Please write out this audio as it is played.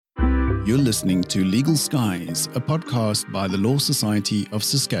You're listening to Legal Skies, a podcast by the Law Society of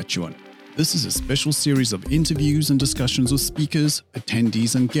Saskatchewan. This is a special series of interviews and discussions with speakers,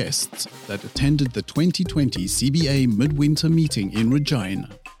 attendees and guests that attended the 2020 CBA Midwinter Meeting in Regina.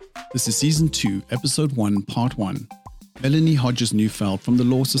 This is Season 2, Episode 1, Part 1. Melanie Hodges-Neufeld from the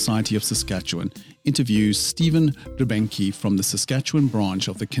Law Society of Saskatchewan interviews Stephen Drbenky from the Saskatchewan branch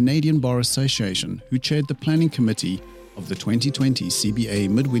of the Canadian Bar Association, who chaired the planning committee of the 2020 CBA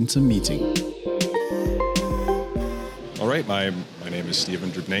Midwinter Meeting. All right, my name is Stephen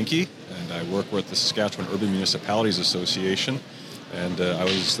Drbenky, and I work with the Saskatchewan Urban Municipalities Association, and I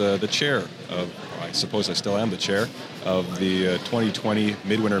was the chair of, I suppose I still am the chair, of the 2020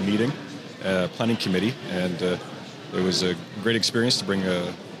 Midwinter Meeting Planning Committee, and it was a great experience to bring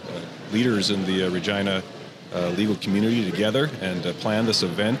leaders in the Regina legal community together and plan this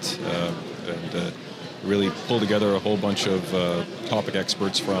event and really pull together a whole bunch of topic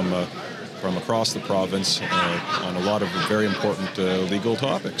experts from across the province on a lot of very important legal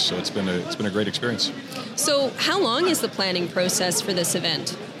topics. So it's been a great experience. So how long is the planning process for this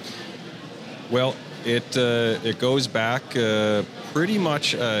event? Well, it goes back pretty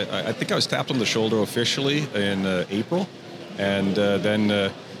much. I think I was tapped on the shoulder officially in April, and then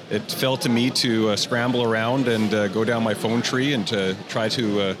it fell to me to scramble around and go down my phone tree and to try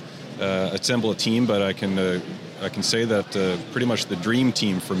to assemble a team. But I can say that pretty much the dream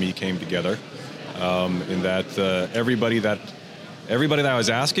team for me came together. In that everybody that I was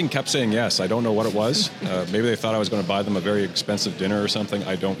asking kept saying yes. I don't know what it was. Maybe they thought I was going to buy them a very expensive dinner or something.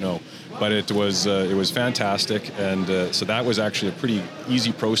 I don't know. But it was fantastic, and so that was actually a pretty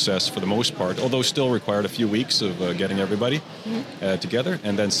easy process for the most part, although still required a few weeks of getting everybody together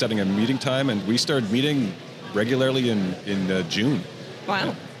and then setting a meeting time. And we started meeting regularly in June.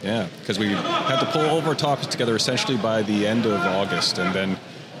 Wow. Yeah, because we had to pull all of our topics together essentially by the end of August and then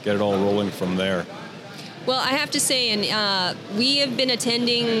get it all rolling from there. Well, I have to say, and we have been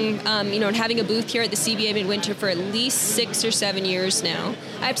attending, and having a booth here at the CBA Midwinter for at least 6 or 7 years now.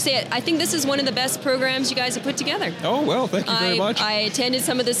 I have to say, I think this is one of the best programs you guys have put together. Oh, well, thank you very much. I attended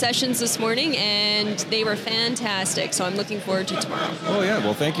some of the sessions this morning, and they were fantastic, so I'm looking forward to tomorrow. Oh, yeah,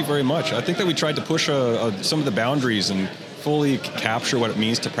 well, thank you very much. I think that we tried to push some of the boundaries and fully capture what it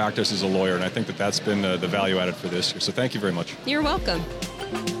means to practice as a lawyer, and I think that that's been the value added for this year, so thank you very much. You're welcome.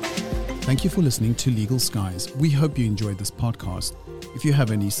 Thank you for listening to Legal Skies. We hope you enjoyed this podcast. If you have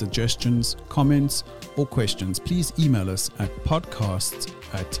any suggestions, comments, or questions, please email us at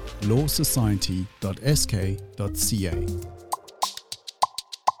podcasts@lawsociety.sk.ca.